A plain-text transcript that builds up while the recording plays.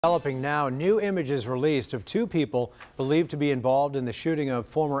Developing now, new images released of two people believed to be involved in the shooting of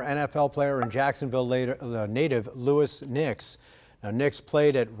former NFL player and Jacksonville native Louis Nix. Now, Nix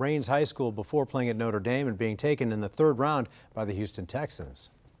played at Raines High School before playing at Notre Dame and being taken in the third round by the Houston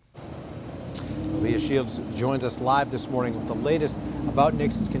Texans. Leah Shields joins us live this morning with the latest about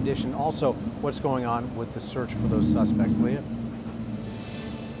Nix's condition. Also, what's going on with the search for those suspects. Leah?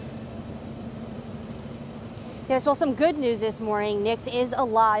 Yes, well, some good news this morning. Nix is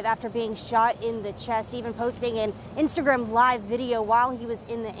alive after being shot in the chest, even posting an Instagram live video while he was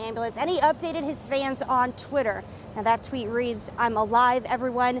in the ambulance. And he updated his fans on Twitter. Now that tweet reads, "I'm alive,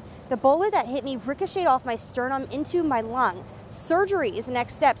 everyone. The bullet that hit me ricocheted off my sternum into my lung. Surgery is the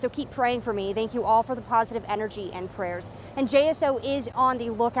next step, so keep praying for me. Thank you all for the positive energy and prayers." And JSO is on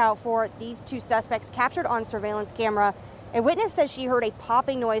the lookout for these two suspects captured on surveillance camera. A witness says she heard a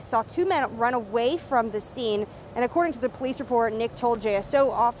popping noise, saw two men run away from the scene. And according to the police report, Nick told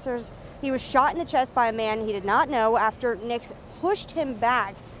JSO officers he was shot in the chest by a man he did not know after Nix pushed him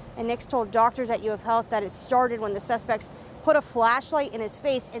back. And Nix told doctors at U of Health that it started when the suspects put a flashlight in his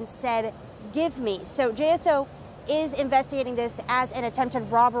face and said, "Give me." So JSO is investigating this as an attempted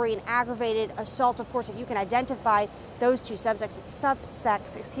robbery and aggravated assault. Of course, if you can identify those two suspects,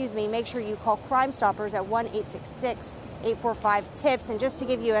 make sure you call Crime Stoppers at 1-866-845-TIPS. And just to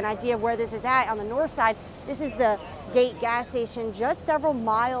give you an idea of where this is at, on the north side, this is the Gate gas station just several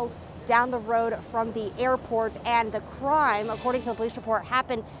miles down the road from the airport. And the crime, according to the police report,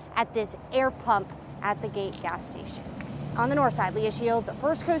 happened at this air pump at the Gate gas station. On the north side, Leah Shields,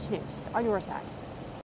 First Coast News on your side.